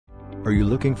Are you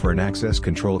looking for an access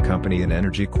control company in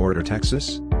Energy Corridor,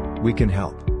 Texas? We can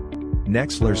help.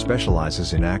 Nexlar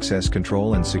specializes in access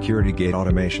control and security gate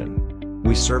automation.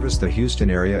 We service the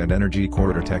Houston area and Energy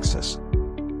Corridor, Texas.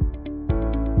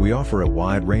 We offer a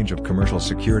wide range of commercial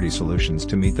security solutions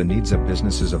to meet the needs of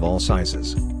businesses of all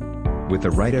sizes. With the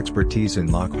right expertise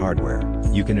in lock hardware,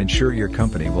 you can ensure your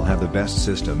company will have the best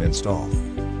system installed.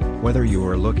 Whether you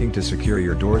are looking to secure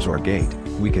your doors or gate,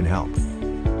 we can help.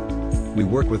 We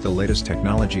work with the latest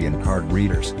technology in card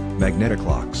readers, magnetic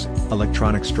locks,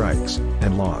 electronic strikes,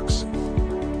 and locks.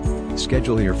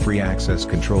 Schedule your free access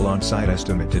control on-site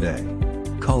estimate today.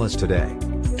 Call us today,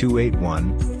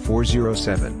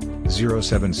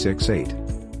 281-407-0768.